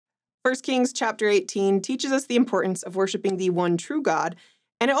1 Kings chapter 18 teaches us the importance of worshiping the one true God,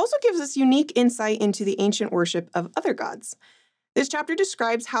 and it also gives us unique insight into the ancient worship of other gods. This chapter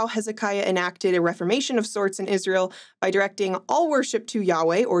describes how Hezekiah enacted a reformation of sorts in Israel by directing all worship to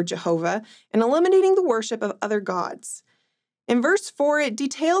Yahweh or Jehovah and eliminating the worship of other gods. In verse 4, it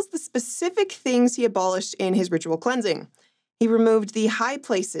details the specific things he abolished in his ritual cleansing. He removed the high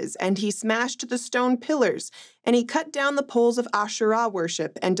places, and he smashed the stone pillars, and he cut down the poles of Asherah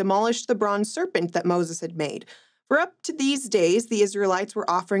worship and demolished the bronze serpent that Moses had made. For up to these days, the Israelites were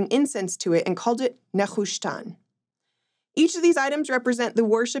offering incense to it and called it Nehushtan. Each of these items represent the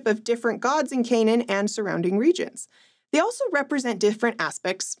worship of different gods in Canaan and surrounding regions. They also represent different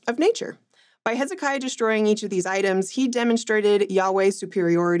aspects of nature. By Hezekiah destroying each of these items, he demonstrated Yahweh's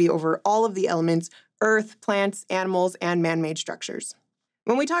superiority over all of the elements: earth, plants, animals, and man-made structures.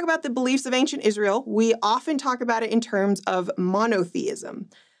 When we talk about the beliefs of ancient Israel, we often talk about it in terms of monotheism.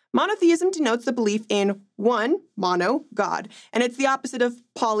 Monotheism denotes the belief in one, mono, God, and it's the opposite of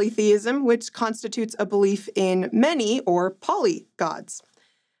polytheism, which constitutes a belief in many or polygods.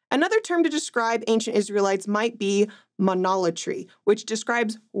 Another term to describe ancient Israelites might be monolatry, which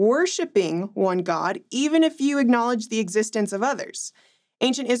describes worshiping one God, even if you acknowledge the existence of others.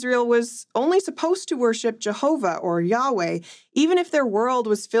 Ancient Israel was only supposed to worship Jehovah or Yahweh, even if their world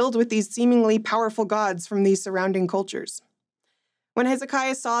was filled with these seemingly powerful gods from these surrounding cultures. When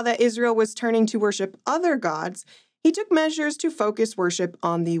Hezekiah saw that Israel was turning to worship other gods, he took measures to focus worship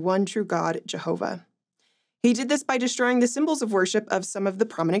on the one true God, Jehovah. He did this by destroying the symbols of worship of some of the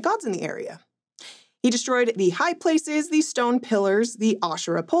prominent gods in the area. He destroyed the high places, the stone pillars, the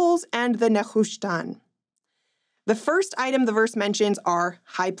Asherah poles, and the Nehushtan. The first item the verse mentions are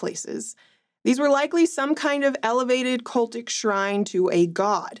high places. These were likely some kind of elevated cultic shrine to a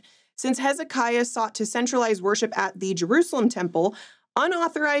god. Since Hezekiah sought to centralize worship at the Jerusalem temple,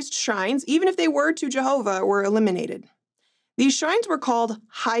 unauthorized shrines, even if they were to Jehovah, were eliminated. These shrines were called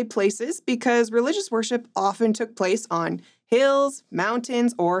high places because religious worship often took place on hills,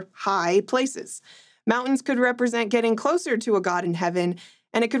 mountains, or high places. Mountains could represent getting closer to a god in heaven,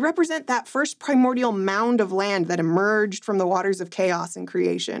 and it could represent that first primordial mound of land that emerged from the waters of chaos and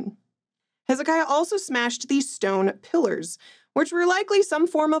creation. Hezekiah also smashed these stone pillars, which were likely some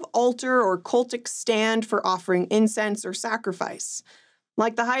form of altar or cultic stand for offering incense or sacrifice.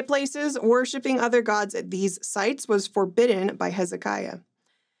 Like the high places, worshiping other gods at these sites was forbidden by Hezekiah.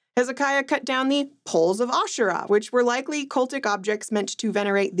 Hezekiah cut down the poles of Asherah, which were likely cultic objects meant to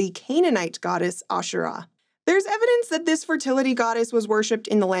venerate the Canaanite goddess Asherah. There's evidence that this fertility goddess was worshipped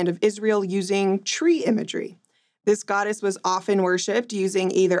in the land of Israel using tree imagery. This goddess was often worshipped using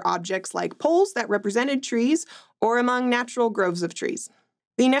either objects like poles that represented trees or among natural groves of trees.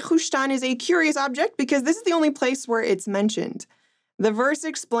 The Nehushtan is a curious object because this is the only place where it's mentioned. The verse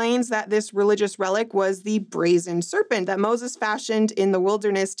explains that this religious relic was the brazen serpent that Moses fashioned in the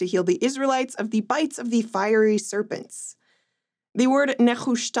wilderness to heal the Israelites of the bites of the fiery serpents. The word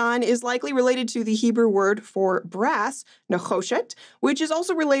Nehushtan is likely related to the Hebrew word for brass, nechoshet, which is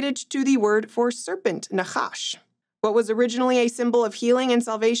also related to the word for serpent, nachash. What was originally a symbol of healing and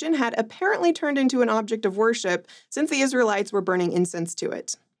salvation had apparently turned into an object of worship since the Israelites were burning incense to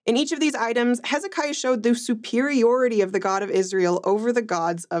it. In each of these items, Hezekiah showed the superiority of the God of Israel over the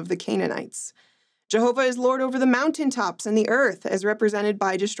gods of the Canaanites. Jehovah is Lord over the mountaintops and the earth, as represented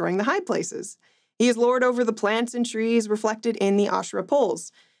by destroying the high places. He is Lord over the plants and trees, reflected in the Asherah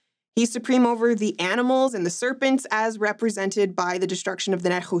poles. He's supreme over the animals and the serpents, as represented by the destruction of the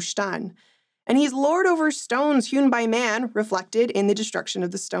Nehushtan. And he's Lord over stones hewn by man, reflected in the destruction of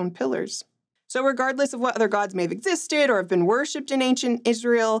the stone pillars. So regardless of what other gods may have existed or have been worshipped in ancient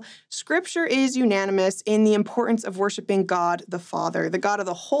Israel, Scripture is unanimous in the importance of worshiping God the Father, the God of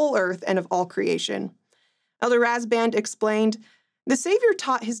the whole earth and of all creation. Elder Rasband explained, "The Savior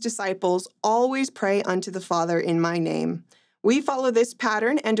taught his disciples, 'Always pray unto the Father in my name.' We follow this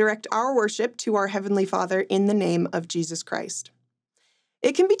pattern and direct our worship to our Heavenly Father in the name of Jesus Christ."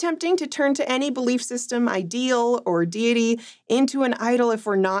 It can be tempting to turn to any belief system, ideal, or deity into an idol if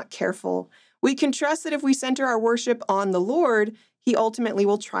we're not careful. We can trust that if we center our worship on the Lord, He ultimately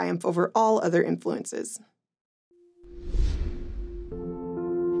will triumph over all other influences.